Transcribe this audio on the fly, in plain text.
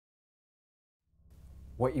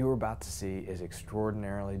What you are about to see is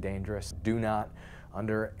extraordinarily dangerous. Do not,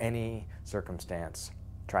 under any circumstance,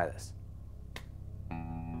 try this.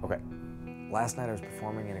 Okay, last night I was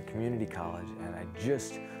performing in a community college and I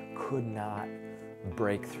just could not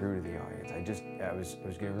break through to the audience. I was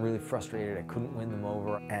getting really frustrated. I couldn't win them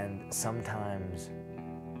over. And sometimes,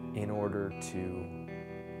 in order to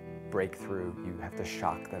break through, you have to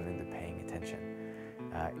shock them into paying attention.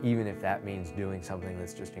 Even if that means doing something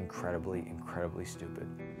that's just incredibly, incredibly stupid.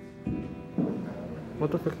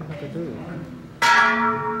 What the fuck do I have to do?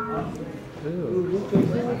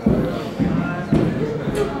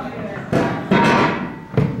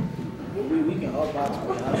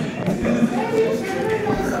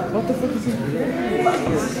 What the fuck is this?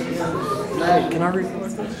 Can I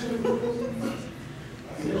record this?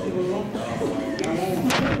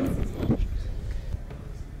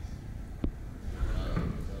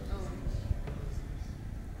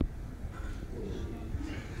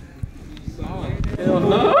 Hell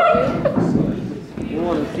no! You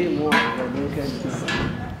want to see more, but okay.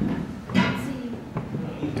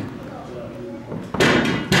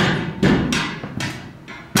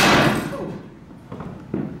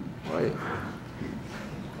 Wait.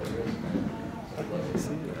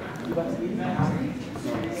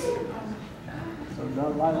 So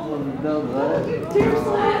that light will be done,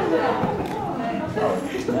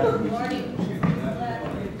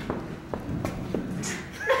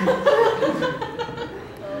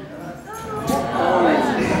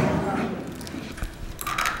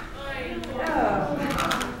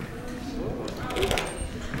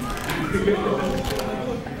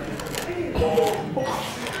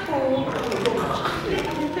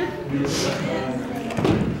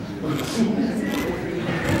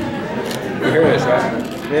 You hear this, right?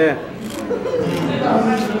 Yeah.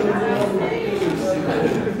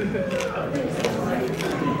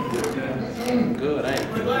 Good, ain't it?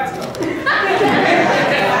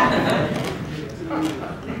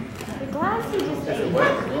 The glass you just ate.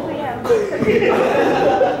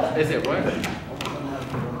 Is it what?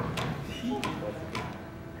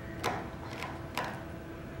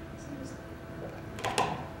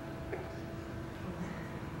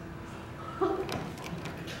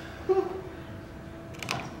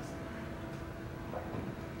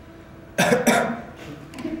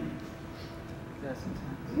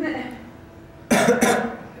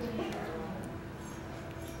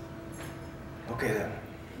 Okay then.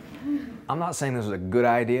 I'm not saying this was a good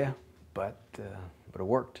idea, but it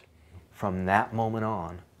worked. From that moment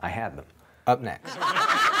on, I had them. Up next. I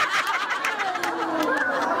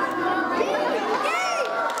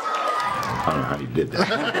don't know how you did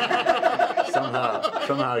that.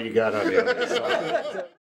 Somehow you got on the other side.